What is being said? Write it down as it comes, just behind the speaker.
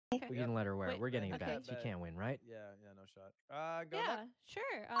Okay. We can let her wear it. Wait, We're getting okay. bets. She can't win, right? Yeah, no shot. Go Yeah, ahead.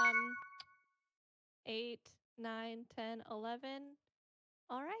 sure. 8, 9, 10, 11.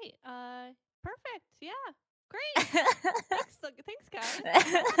 All right. Perfect. Yeah. Great. Thanks, guys.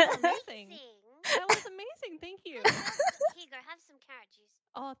 That was amazing. That was amazing. Thank you. Here, go have some carrot juice.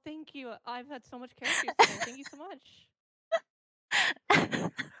 Oh, thank you. I've had so much carrot juice today. Thank you so much.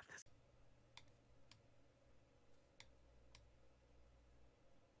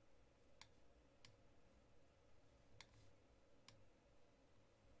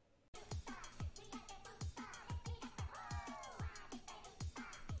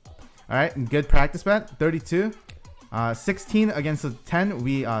 All right, good practice bet. 32. 16 against the 10.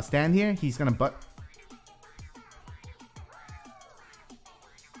 We stand here. He's gonna butt.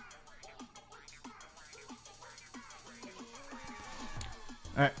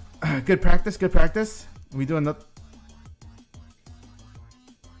 All right, good practice. Good practice. We do another.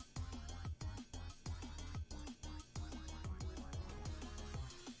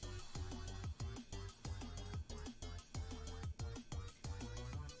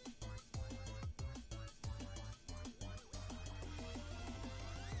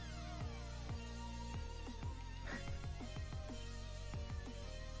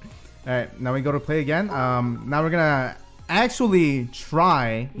 Alright, now we go to play again. Now we're gonna actually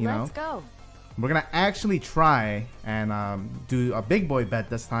try, Let's go. We're gonna actually try and do a big boy bet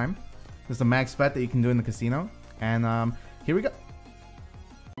this time. This is the max bet that you can do in the casino. And here we go.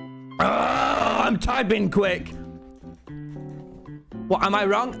 I'm typing quick. What, am I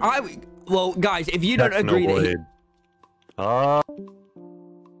wrong? Well, guys, if you don't agree that he...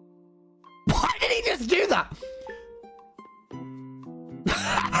 Why did he just do that?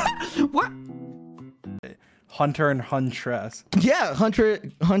 What? Hunter and Huntress. Yeah, Hunter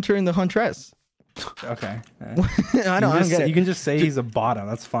and the Huntress. Okay. I don't get it. You can just say he's a bottom.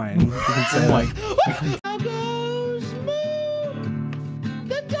 That's fine. You can say like. Tacos smoke,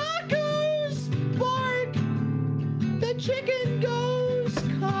 the tacos bark, the chicken goes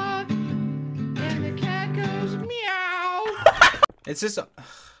cock, and the cat goes meow. It's just.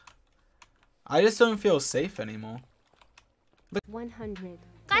 I just don't feel safe anymore. 100.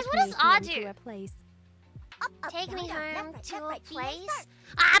 Guys, what does R do? Take me home to a place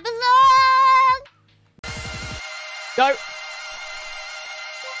I belong. Go.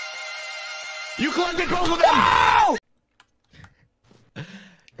 You collected both of them!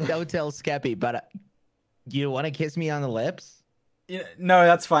 No! Don't tell Skeppy, but you want to kiss me on the lips? Yeah, no,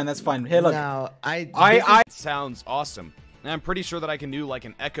 that's fine. That's fine. Here, look. No, I sounds awesome. And I'm pretty sure that I can do like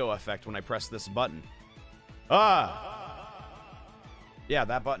an echo effect when I press this button. Yeah,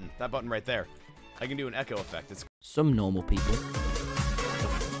 that button right there. I can do an echo effect. It's some normal people.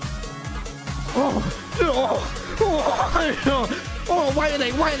 Why are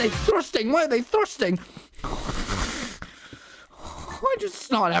they thrusting? Why are they thrusting? I just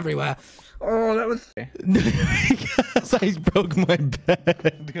snot everywhere. Oh, that was because I broke my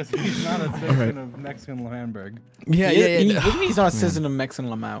bed. Because he's not a citizen of Mexican Lamberg. Yeah. What do you mean he's not a citizen of Mexican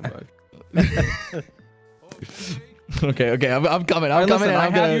Lamberg? Okay, I'm coming. I'm coming. Listen, I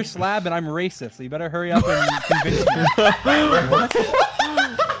have your slab and I'm racist, so you better hurry up and convince me.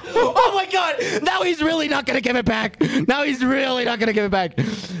 Oh my god! Now he's really not gonna give it back. Now he's really not gonna give it back.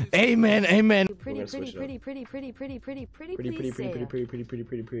 Amen. Pretty, please say a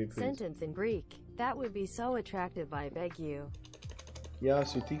sentence in Greek. That would be so attractive, I beg you. Yeah,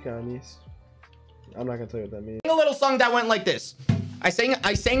 Sutikanis. I'm not gonna tell you what that means. A little song that went like this. I sang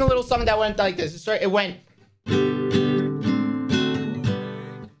a little song that went like this. It went.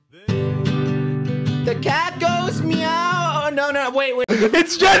 The cat goes meow. Oh, no, wait.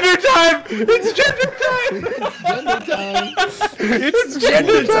 It's gender time! It's gender time! It's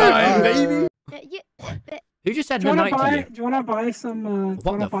gender time, baby. Who just said Do you midnight to you? Do you wanna buy some?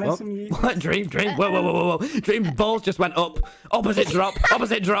 What the fuck? What? Dream? Whoa. Dream's balls just went up. Opposite drop.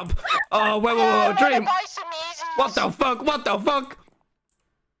 Oh, whoa. Dream. What the fuck?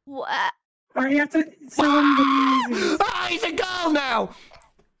 What? Alright, you have to sell him the Yeezys. Ah, he's a girl now.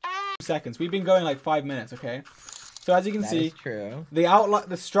 Seconds. We've been going like 5 minutes, okay? So as you can see, true.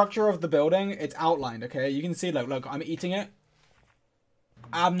 the structure of the building, it's outlined, okay? You can see, look, I'm eating it.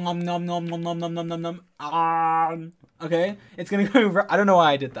 Okay? It's gonna go, I don't know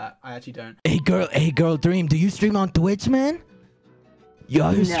why I did that. I actually don't. Hey girl, Dream, do you stream on Twitch, man?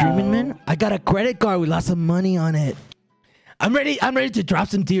 You streaming, man? I got a credit card with lots of money on it. I'm ready to drop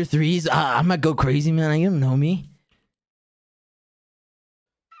some tier 3s. I'm gonna go crazy, man. You don't know me.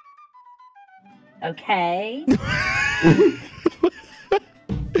 Okay.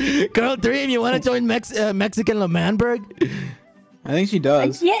 Girl, Dream, you want to join Mexican Lamanberg? I think she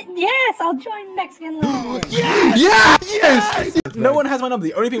does. Yes, I'll join Mexican Love. Yes! No one has my number.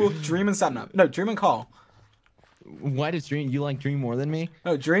 The only people Dream and Sapnap. No, Dream and Carl. Why does Dream? You like Dream more than me?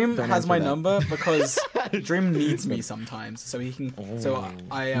 No, Dream Don't has answer my that. number because Dream needs me sometimes, so he can. So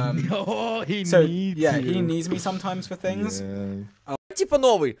I Oh, he So needs yeah, you. he needs me sometimes for things. Типа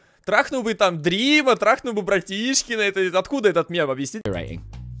новый. Трахнул бы там Дрима, трахнул бы братишкина. Это откуда этот мем? Объясните? Rating.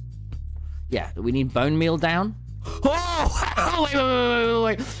 Yeah, we need bone meal down. Oh,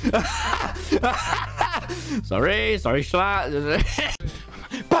 wait. sorry, Schlat.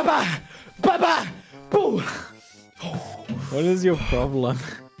 Baba, boo. What is your problem?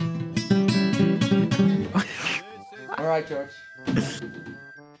 All right, George.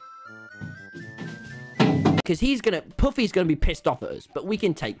 Because Puffy's gonna be pissed off at us, but we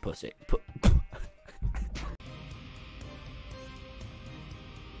can take Pussy.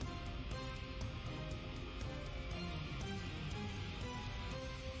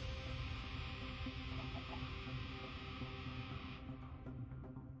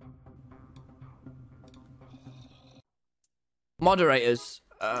 Moderators,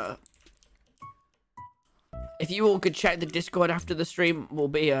 if you all could check the Discord after the stream, we'll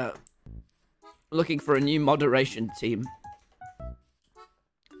be looking for a new moderation team.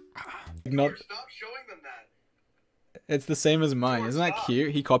 Not. Stop showing them that. It's the same as mine. Isn't that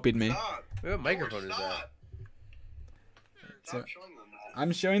cute? He copied me. What microphone is that? So,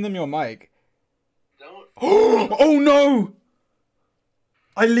 I'm showing them your mic. Don't. Oh no!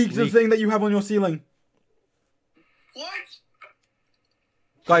 I leaked the thing that you have on your ceiling. What?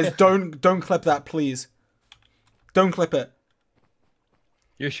 Guys, don't clip that, please. Don't clip it.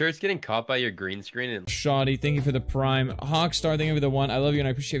 Your shirt's getting caught by your green screen. And Shoddy, thank you for the prime. Hawkstar, thank you for the 1. I love you and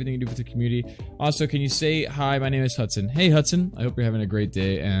I appreciate everything you do for the community. Also, can you say hi? My name is Hudson. Hey Hudson, I hope you're having a great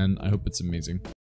day and I hope it's amazing.